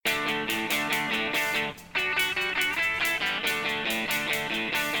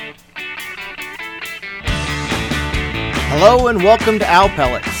Hello and welcome to Owl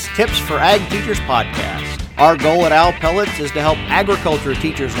Pellets, Tips for Ag Teachers podcast. Our goal at Owl Pellets is to help agriculture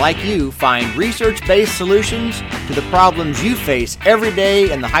teachers like you find research-based solutions to the problems you face every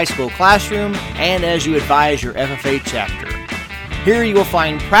day in the high school classroom and as you advise your FFA chapter. Here you will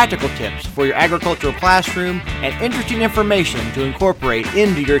find practical tips for your agricultural classroom and interesting information to incorporate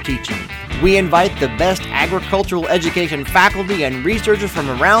into your teaching. We invite the best agricultural education faculty and researchers from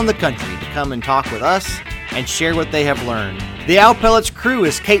around the country to come and talk with us and share what they have learned. The Owl Pellets crew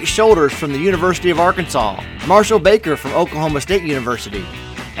is Kate Shoulders from the University of Arkansas, Marshall Baker from Oklahoma State University,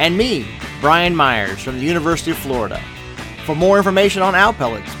 and me, Brian Myers from the University of Florida. For more information on Owl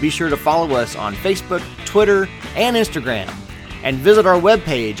Pellets, be sure to follow us on Facebook, Twitter, and Instagram, and visit our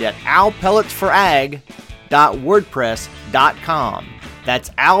webpage at owlpelletsforag.wordpress.com. That's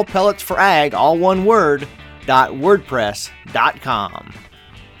owlpelletsforag, all one word, .wordpress.com.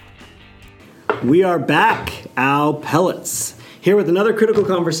 We are back, Owl Pellets, here with another critical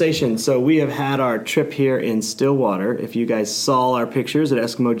conversation. So we have had our trip here in Stillwater. If you guys saw our pictures at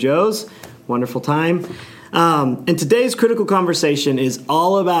Eskimo Joe's, wonderful time. And today's critical conversation is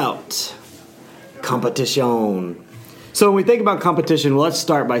all about competition. So when we think about competition, let's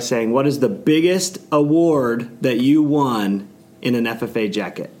start by saying, what is the biggest award that you won in an FFA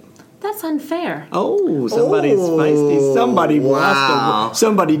jacket? That's unfair. Oh, somebody's feisty. Somebody lost.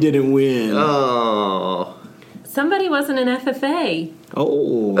 Somebody didn't win. Oh. Somebody wasn't an FFA.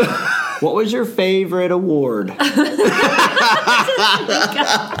 Oh. What was your favorite award?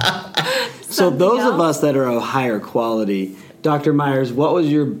 So those of us that are of higher quality, Dr. Myers, what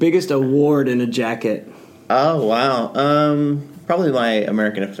was your biggest award in a jacket? Oh, wow. Probably my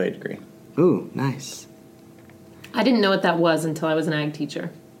American FFA degree. Ooh, nice. I didn't know what that was until I was an ag teacher.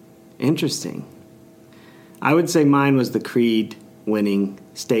 Interesting. I would say mine was the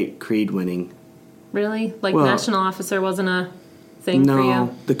state creed winning. Really? Like Well, national officer wasn't a thing for you?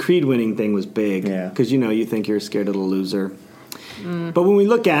 No, the creed winning thing was big. Yeah. Because, you think you're scared of the loser. But when we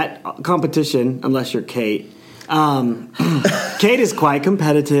look at competition, unless you're Kate, Kate is quite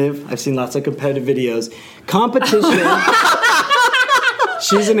competitive. I've seen lots of competitive videos. Competition,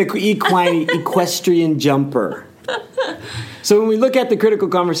 she's an equestrian jumper. So when we look at the critical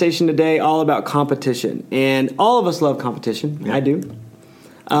conversation today, all about competition, and all of us love competition. Yeah. I do.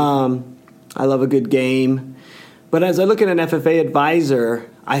 I love a good game. But as I look at an FFA advisor,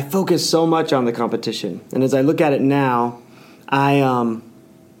 I focus so much on the competition. And as I look at it now,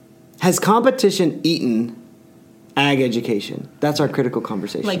 has competition eaten ag education? That's our critical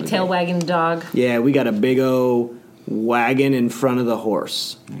conversation. Like today. tail wagging the dog? Yeah, we got a big old wagon in front of the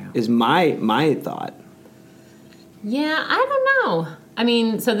horse, is my thought. Yeah, I don't know. I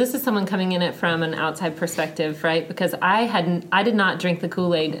mean, so this is someone coming in it from an outside perspective, right? Because I did not drink the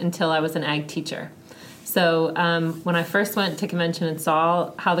Kool-Aid until I was an ag teacher. So when I first went to convention and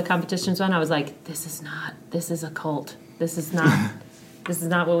saw how the competitions went, I was like, this is a cult. This is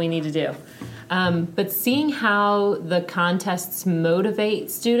not what we need to do. But seeing how the contests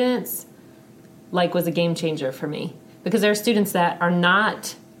motivate students, was a game changer for me. Because there are students that are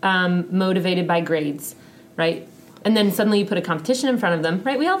not motivated by grades, right? And then suddenly you put a competition in front of them,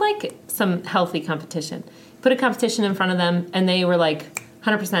 right? We all like some healthy competition. Put a competition in front of them, and they were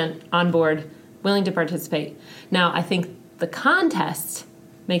 100% on board, willing to participate. Now, I think the contest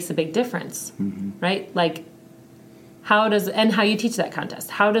makes a big difference, right? How you teach that contest.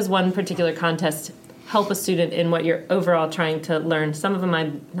 How does one particular contest help a student in what you're overall trying to learn? Some of them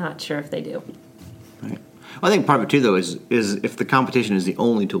I'm not sure if they do. Right. Well, I think part of it, too, though, is if the competition is the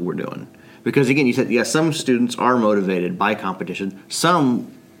only tool we're doing. Because, again, you said, some students are motivated by competition.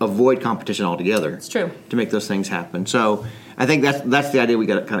 Some avoid competition altogether. It's true. To make those things happen. So I think that's the idea we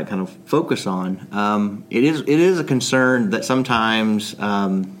got to kind of focus on. It is a concern that sometimes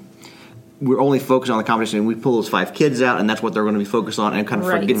we're only focused on the competition and we pull those 5 kids out and that's what they're going to be focused on and kind of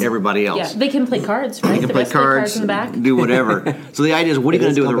forget everybody else. Yeah, they can play cards, right? They can play cards in the back. do whatever. So the idea is, what are you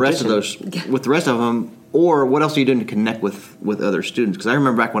going to do with the rest of those, with the rest of them? Or what else are you doing to connect with other students? Because I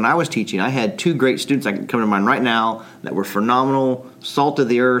remember back when I was teaching, I had 2 great students I can come to mind right now that were phenomenal, salt of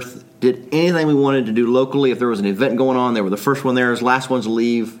the earth, did anything we wanted to do locally. If there was an event going on, they were the first one there, last ones to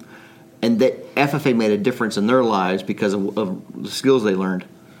leave. And that FFA made a difference in their lives because of the skills they learned.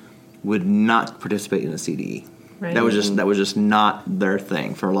 Would not participate in the CDE. Right. That was just not their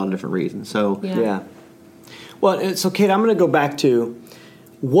thing for a lot of different reasons. So yeah. Well, so Kate, I'm going to go back to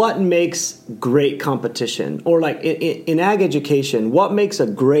what makes great competition, or in ag education, what makes a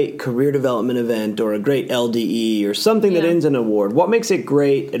great career development event or a great LDE or something that ends in an award? What makes it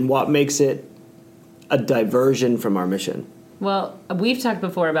great and what makes it a diversion from our mission? Well, we've talked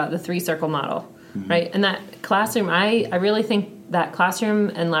before about the 3-circle model, right? And that classroom, I really think that classroom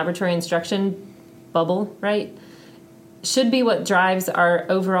and laboratory instruction bubble, right, should be what drives our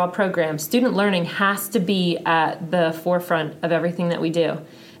overall program. Student learning has to be at the forefront of everything that we do.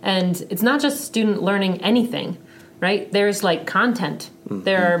 And it's not just student learning anything, right? There's like content.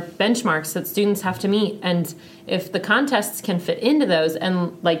 There are benchmarks that students have to meet. And if the contests can fit into those,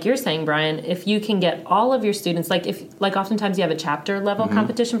 and like you're saying, Brian, if you can get all of your students, like oftentimes you have a chapter level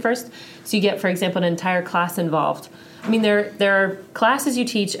competition first. So you get, for example, an entire class involved. I mean, there are classes you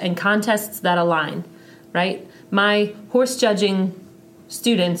teach and contests that align, right? My horse judging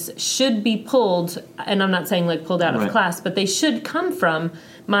students should be pulled, and I'm not saying like pulled out of class, but they should come from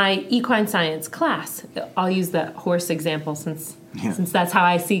my equine science class. I'll use that horse example since that's how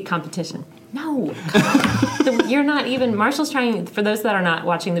I see competition. No, you're not even. Marshall's trying, for those that are not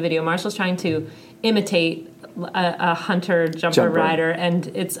watching the video, Marshall's trying to imitate a hunter jumper rider, and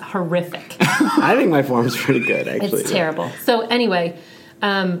it's horrific. I think my form's pretty good, actually. It's terrible. So anyway,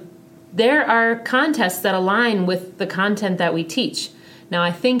 there are contests that align with the content that we teach. Now,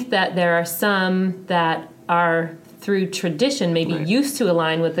 I think that there are some that are through tradition maybe used to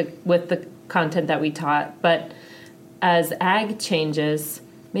align with the content that we taught, but as ag changes,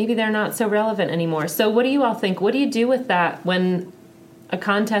 maybe they're not so relevant anymore. So what do you all think? What do you do with that when a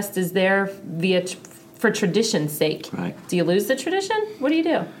contest is there for tradition's sake? Right. Do you lose the tradition? What do you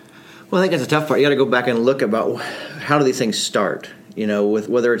do? Well, I think that's a tough part. You got to go back and look about how do these things start. You know, with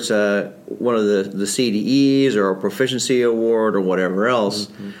whether it's one of the CDEs or a proficiency award or whatever else.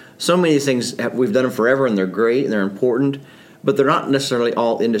 So many of these things we've done them forever, and they're great and they're important, but they're not necessarily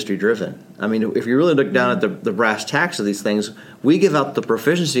all industry driven. I mean, if you really look down at the brass tacks of these things, we give out the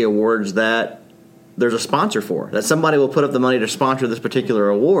proficiency awards that there's a sponsor for. That somebody will put up the money to sponsor this particular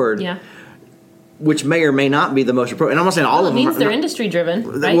award. Yeah. Which may or may not be the most appropriate. And I'm not saying all of them. It means they're industry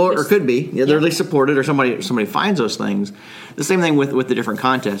driven, right? Well, or could be. Yeah, they're at least supported, or somebody finds those things. The same thing with the different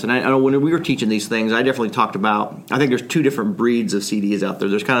contests. And I know when we were teaching these things, I definitely talked about. I think there's two different breeds of CDs out there.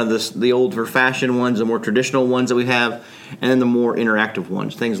 There's kind of the older fashioned ones, the more traditional ones that we have, and then the more interactive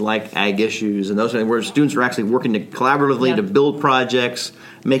ones, things like ag issues and those things, where students are actually working collaboratively to build projects,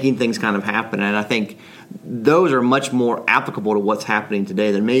 making things kind of happen. And I think those are much more applicable to what's happening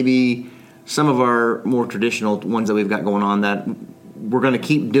today than maybe some of our more traditional ones that we've got going on that we're going to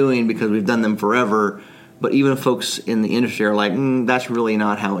keep doing because we've done them forever. But even folks in the industry are like, that's really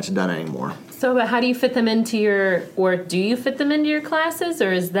not how it's done anymore. So, but how do you fit them into do you fit them into your classes,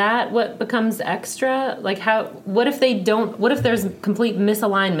 or is that what becomes extra? Like, what if there's complete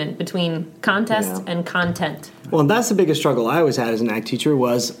misalignment between contest and content? Well, that's the biggest struggle I always had as an ag teacher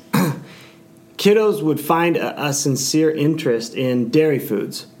was kiddos would find a sincere interest in dairy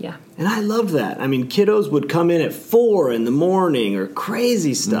foods. Yeah. And I loved that. I mean, kiddos would come in at 4 a.m. or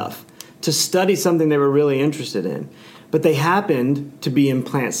crazy stuff to study something they were really interested in. But they happened to be in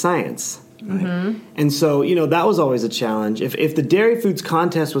plant science. Right? And so, that was always a challenge. If the dairy foods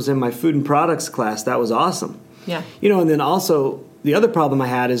contest was in my food and products class, that was awesome. Yeah. And then also the other problem I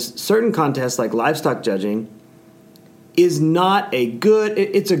had is certain contests like livestock judging is not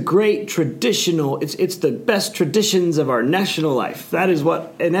it's a great traditional, it's the best traditions of our national life. That is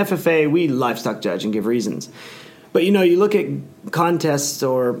what, in FFA, we livestock judge and give reasons. But, you look at contests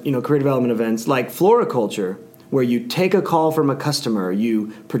or, career development events like floriculture, where you take a call from a customer,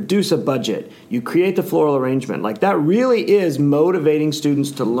 you produce a budget, you create the floral arrangement. Like, that really is motivating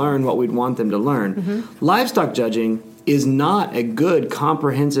students to learn what we'd want them to learn. Livestock judging is not a good,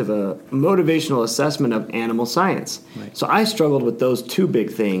 comprehensive, motivational assessment of animal science. Right. So I struggled with those two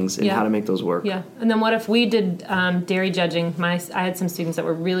big things and how to make those work. Yeah, and then what if we did dairy judging? I had some students that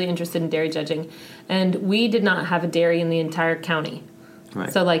were really interested in dairy judging, and we did not have a dairy in the entire county.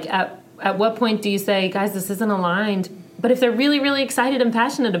 Right. So, like, at what point do you say, guys, this isn't aligned? But if they're really, really excited and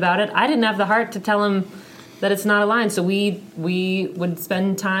passionate about it, I didn't have the heart to tell them that it's not aligned. So we would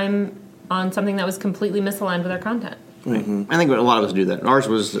spend time on something that was completely misaligned with our content. I think a lot of us do that. Ours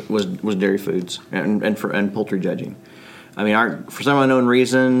was dairy foods and poultry judging. I mean, for some unknown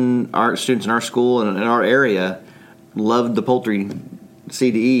reason, our students in our school and in our area loved the poultry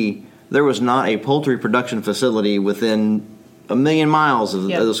CDE. There was not a poultry production facility within a million miles of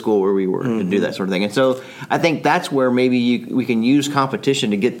the school where we were to do that sort of thing. And so I think that's where maybe we can use competition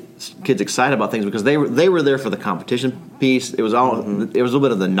to get kids excited about things, because they were there for the competition piece. It was a little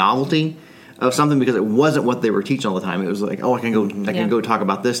bit of the novelty of something, because it wasn't what they were teaching all the time. It was like, I can go talk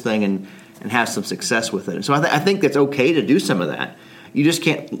about this thing and have some success with it. And so I think that's okay to do some of that. You just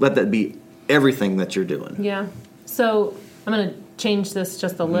can't let that be everything that you're doing. Yeah. So I'm going to change this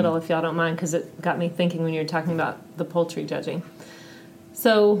just a little, if y'all don't mind, because it got me thinking when you were talking about the poultry judging.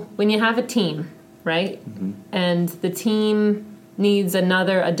 So when you have a team, right? And the team needs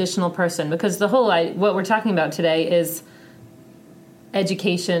another additional person, because what we're talking about today is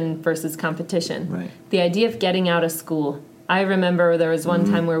education versus competition. Right. The idea of getting out of school. I remember there was one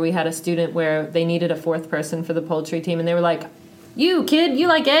time where we had a student where they needed a fourth person for the poultry team, and they were like, "You kid, you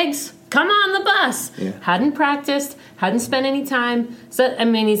like eggs? Come on the bus." Yeah. Hadn't practiced, hadn't spent any time. So I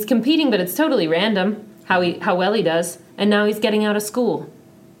mean, he's competing, but it's totally random how well he does. And now he's getting out of school.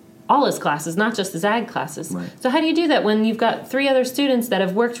 All his classes, not just his ag classes. Right. So how do you do that when you've got 3 other students that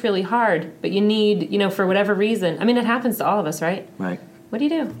have worked really hard, but you need, for whatever reason? I mean, it happens to all of us, right? Right. What do you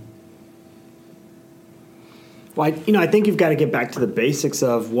do? Well, I think you've got to get back to the basics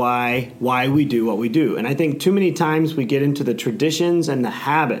of why we do what we do. And I think too many times we get into the traditions and the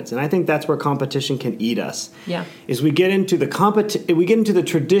habits, and I think that's where competition can eat us. Yeah. Is we get into the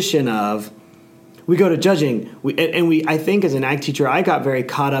tradition of, we go to judging, I think as an ag teacher, I got very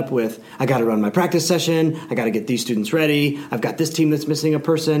caught up with, I got to run my practice session, I got to get these students ready, I've got this team that's missing a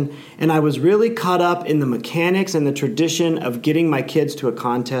person, and I was really caught up in the mechanics and the tradition of getting my kids to a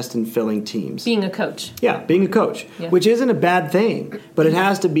contest and filling teams. Being a coach. Yeah, being a coach, Yeah. which isn't a bad thing, but it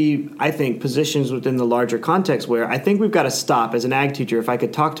has to be, I think, positions within the larger context where I think we've got to stop as an ag teacher. If I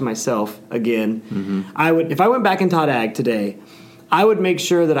could talk to myself again, I would, if I went back and taught ag today, I would make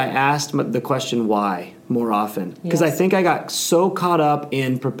sure that I asked the question why more often, because I Yes. think I got so caught up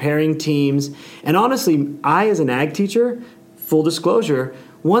in preparing teams. And honestly, I, as an ag teacher, full disclosure,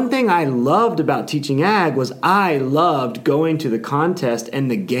 one thing I loved about teaching ag was I loved going to the contest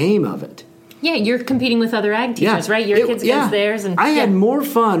and the game of it. Yeah, you're competing with other ag teachers, right? Your kids against theirs. And I had more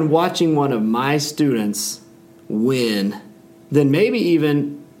fun watching one of my students win than maybe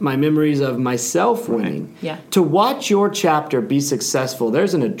even my memories of myself winning. Yeah. To watch your chapter be successful,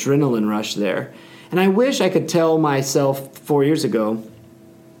 there's an adrenaline rush there. And I wish I could tell myself 4 years ago,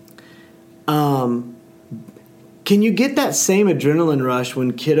 can you get that same adrenaline rush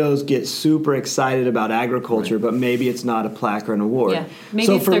when kiddos get super excited about agriculture, but maybe it's not a plaque or an award? Yeah, maybe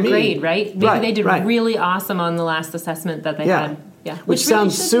So it's for their me- grade, right? Maybe they did right. really awesome on the last assessment that they had. Yeah, Which really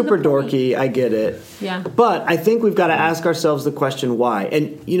sounds should be super the point. dorky, I get it. Yeah. But I think we've got to ask ourselves the question why.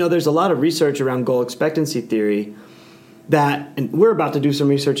 And, there's a lot of research around goal expectancy theory and we're about to do some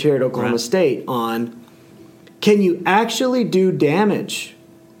research here at Oklahoma State on, can you actually do damage?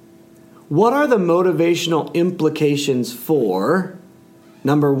 What are the motivational implications for,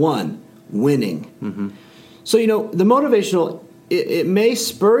 number one, winning? Mm-hmm. So, the motivational, it may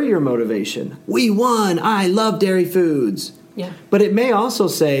spur your motivation. We won. I love dairy foods. Yeah. But it may also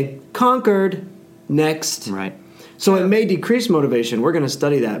say, conquered, next. Right. So it may decrease motivation. We're going to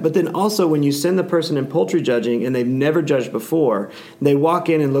study that. But then also when you send the person in poultry judging and they've never judged before, they walk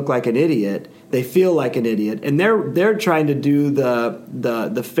in and look like an idiot. They feel like an idiot. And they're trying to do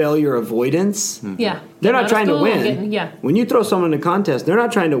the failure avoidance. Yeah. They're Getting not out of trying to school, win. When you throw someone in a contest, they're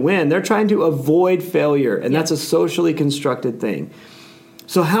not trying to win. They're trying to avoid failure. And that's a socially constructed thing.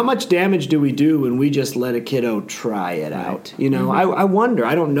 So how much damage do we do when we just let a kiddo try it out? I wonder.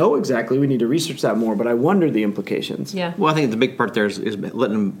 I don't know exactly. We need to research that more, but I wonder the implications. Yeah. Well, I think the big part there is letting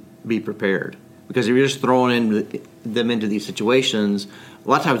them be prepared. Because if you're just throwing them into these situations, a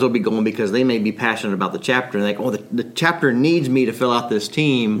lot of times they'll be going because they may be passionate about the chapter and the chapter needs me to fill out this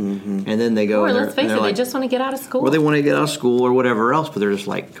team, and then they go. Or let's face it, they just want to get out of school. Or they want to get out of school or whatever else, but they're just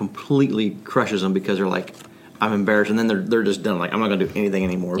completely crushes them because they're like, I'm embarrassed, and then they're just done. Like, I'm not going to do anything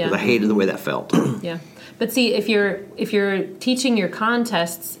anymore because I hated the way that felt. Yeah, but see, if you're teaching your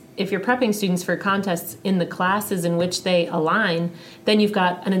contests, if you're prepping students for contests in the classes in which they align, then you've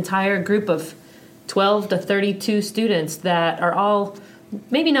got an entire group of 12 to 32 students that are all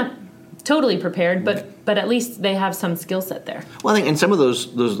maybe not totally prepared, but at least they have some skill set there. Well, I think, and some of those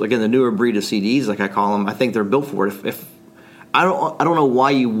again, the newer breed of CDs, like I call them, I think they're built for it. If I don't know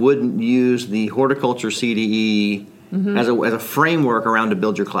why you wouldn't use the horticulture CDE as a framework around to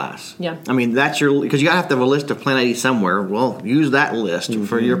build your class. Yeah. I mean, that's because you have to have a list of plant ID somewhere. Well, use that list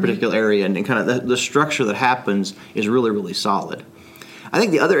for your particular area, and kind of the structure that happens is really, really solid. I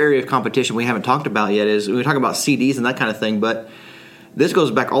think the other area of competition we haven't talked about yet is we talk about CDs and that kind of thing, but this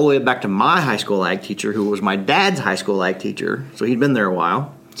goes back all the way back to my high school ag teacher, who was my dad's high school ag teacher. So he'd been there a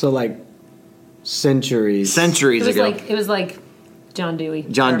while. So centuries ago. It was like John Dewey.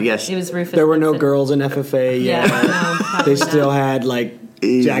 Yes. It was Rufus. There were no Gibson. girls in FFA yet. No, They probably still not. had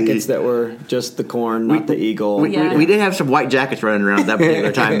jackets that were just the corn, not the eagle. We did have some white jackets running around at that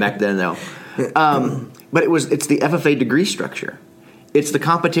particular time back then, though. But it's the FFA degree structure. it's the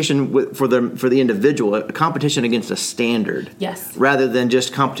competition for the individual, a competition against a standard, yes, rather than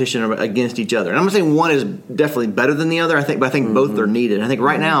just competition against each other. And I'm not saying one is definitely better than the other. I think both are needed. I think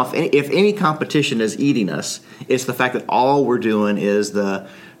right now, if any competition is eating us, it's the fact that all we're doing is the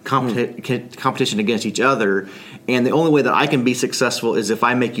competition against each other. And the only way that I can be successful is if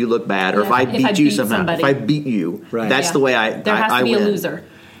I make you look bad, or if I beat you somehow. Somebody. If I beat you, right. That's the way I there has to be win. a loser.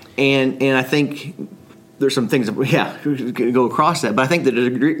 And I think there's some things that we go across that, but I think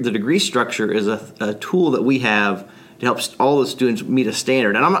the degree structure is a tool that we have to help all the students meet a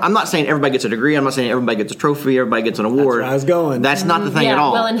standard. And I'm not saying everybody gets a degree. I'm not saying everybody gets a trophy. Everybody gets an award. That's where I was going. That's not the thing at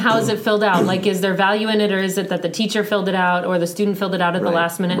all. Well, and how is it filled out? Like, is there value in it, or is it that the teacher filled it out, or the student filled it out at the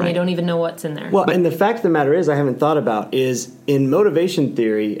last minute and they don't even know what's in there? Well, and the fact of the matter is, I haven't thought about, is in motivation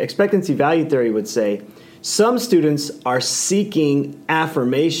theory, expectancy value theory would say, some students are seeking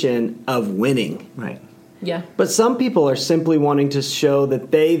affirmation of winning. Right. Yeah. But some people are simply wanting to show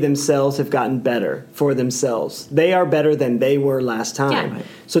that they themselves have gotten better for themselves. They are better than they were last time. Yeah. Right.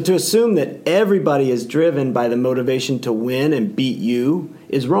 So to assume that everybody is driven by the motivation to win and beat you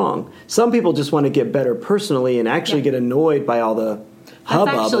is wrong. Some people just want to get better personally and actually get annoyed by all the hubbub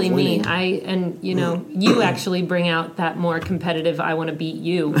That's actually of winning. me. You actually bring out that more competitive, I want to beat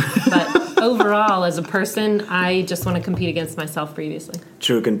you. But overall, as a person, I just want to compete against myself previously.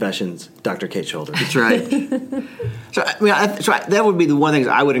 True confessions, Dr. Kate Shoulder. That's right. So that would be the one thing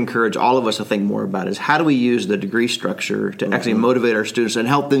I would encourage all of us to think more about is how do we use the degree structure to actually motivate our students and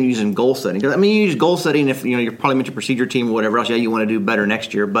help them using goal setting. Because you use goal setting if you're parliamentary procedure team or whatever else. Yeah, you want to do better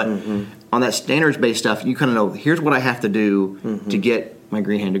next year. But on that standards-based stuff, you kind of know here's what I have to do to get my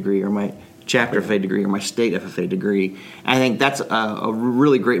Greenhand degree or my chapter FFA degree or my state FFA degree. And I think that's a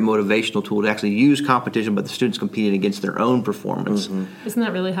really great motivational tool to actually use competition, but the students competing against their own performance. Isn't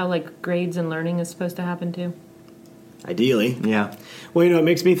that really how grades and learning is supposed to happen too? Ideally. Yeah. Well, it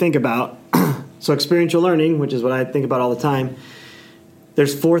makes me think about, so experiential learning, which is what I think about all the time,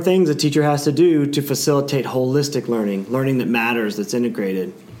 there's 4 things a teacher has to do to facilitate holistic learning that matters, that's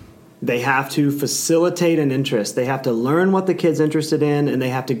integrated. They have to facilitate an interest. They have to learn what the kid's interested in, and they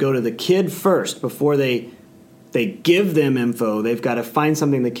have to go to the kid first before they give them info. They've got to find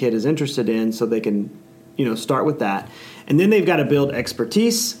something the kid is interested in so they can, start with that. And then they've got to build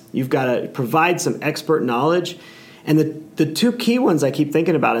expertise. You've got to provide some expert knowledge. And the 2 key ones I keep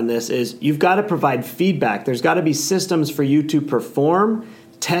thinking about in this is you've got to provide feedback. There's got to be systems for you to perform,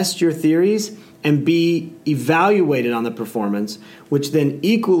 test your theories, and be evaluated on the performance, which then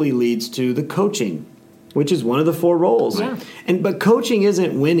equally leads to the coaching, which is one of the 4 roles. Yeah. But coaching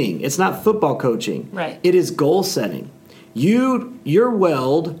isn't winning. It's not football coaching. Right. It is goal setting. Your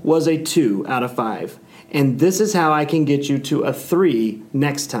weld was a 2 out of 5. And this is how I can get you to a 3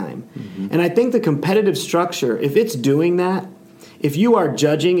 next time. And I think the competitive structure, if it's doing that, if you are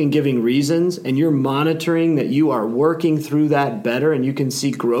judging and giving reasons and you're monitoring that you are working through that better and you can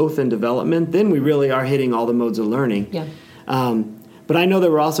see growth and development, then we really are hitting all the modes of learning. Yeah. But I know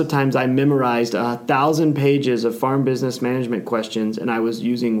there were also times I memorized 1,000 pages of farm business management questions, and I was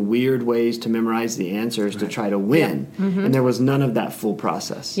using weird ways to memorize the answers to try to win. Yeah. And there was none of that full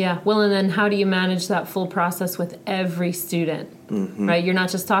process. Yeah. Well, and then how do you manage that full process with every student? Right? You're not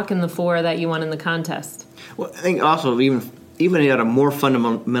just talking the 4 that you won in the contest. Well, I think also even at a more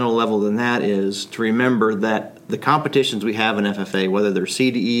fundamental level than that is to remember that the competitions we have in FFA, whether they're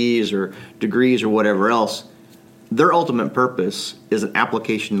CDEs or degrees or whatever else, their ultimate purpose is an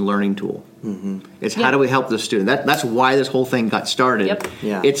application learning tool. It's how do we help the student? That's why this whole thing got started. Yep.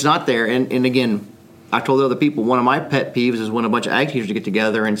 Yeah. It's not there. And again, I told other people, one of my pet peeves is when a bunch of ag teachers get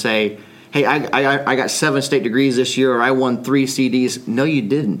together and say, hey, I got 7 state degrees this year, or I won 3 CDs. No, you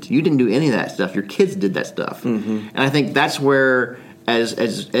didn't. You didn't do any of that stuff. Your kids did that stuff. And I think that's where,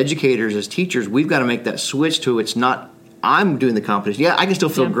 as educators, as teachers, we've got to make that switch to it's not I'm doing the competition. Yeah, I can still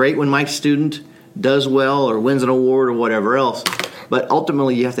feel great when my student does well or wins an award or whatever else. But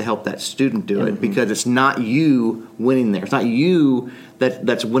ultimately, you have to help that student do it because it's not you winning there. It's not you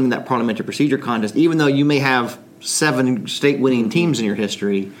that's winning that parliamentary procedure contest. Even though you may have 7 state-winning teams in your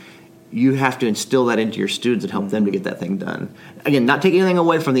history, you have to instill that into your students and help them to get that thing done. Again, not taking anything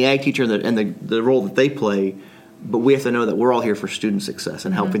away from the ag teacher and the role that they play, but we have to know that we're all here for student success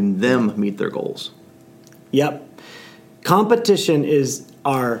and helping them meet their goals. Yep. Competition is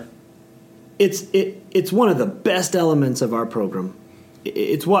it's one of the best elements of our program.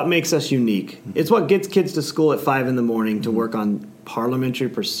 It's what makes us unique. It's what gets kids to school at 5 a.m. to work on parliamentary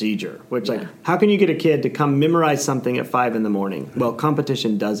procedure, which how can you get a kid to come memorize something at 5 a.m? Well,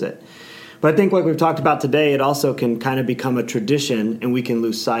 competition does it. But I think like we've talked about today, it also can kind of become a tradition and we can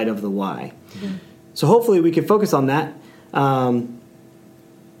lose sight of the why. So hopefully we can focus on that.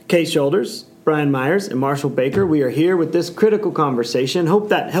 Kate Shoulders, Brian Myers, and Marshall Baker. We are here with this critical conversation. Hope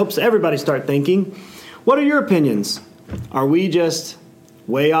that helps everybody start thinking. What are your opinions? Are we just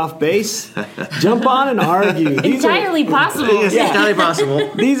way off base? Jump on and argue. Entirely possible. It's entirely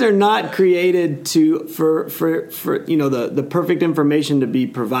possible. These are not created for the perfect information to be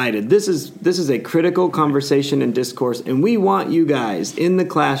provided. This is a critical conversation and discourse, and we want you guys in the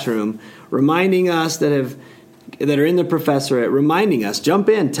classroom reminding us that are in the professorate, reminding us, jump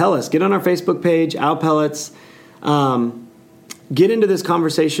in, tell us, get on our Facebook page, Owl Pellets, get into this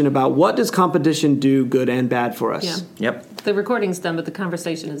conversation about what does competition do, good and bad, for us. Yeah. Yep. The recording's done, but the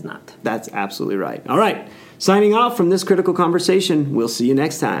conversation is not. That's absolutely right. All right, signing off from this critical conversation. We'll see you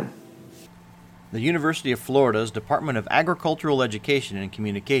next time. The University of Florida's Department of Agricultural Education and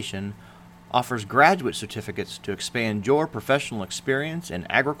Communication offers graduate certificates to expand your professional experience in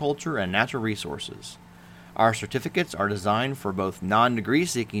agriculture and natural resources. Our certificates are designed for both non-degree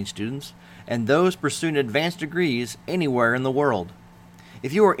seeking students and those pursuing advanced degrees anywhere in the world.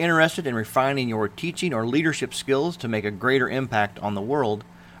 If you are interested in refining your teaching or leadership skills to make a greater impact on the world,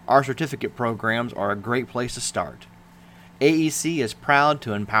 our certificate programs are a great place to start. AEC is proud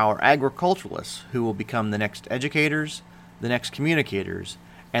to empower agriculturalists who will become the next educators, the next communicators,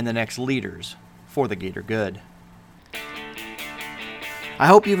 and the next leaders for the greater good. I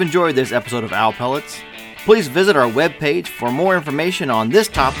hope you've enjoyed this episode of Owl Pellets. Please visit our webpage for more information on this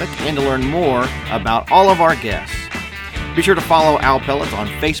topic and to learn more about all of our guests. Be sure to follow Owl Pellets on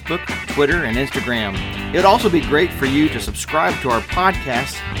Facebook, Twitter, and Instagram. It would also be great for you to subscribe to our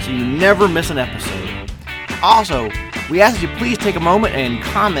podcast so you never miss an episode. Also, we ask that you please take a moment and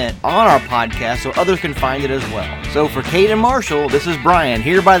comment on our podcast so others can find it as well. So for Kate and Marshall, this is Brian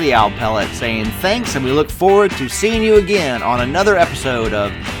here by the Owl Pellet saying thanks, and we look forward to seeing you again on another episode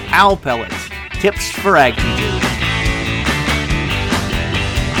of Owl Pellets, Tips for Ag Teachers.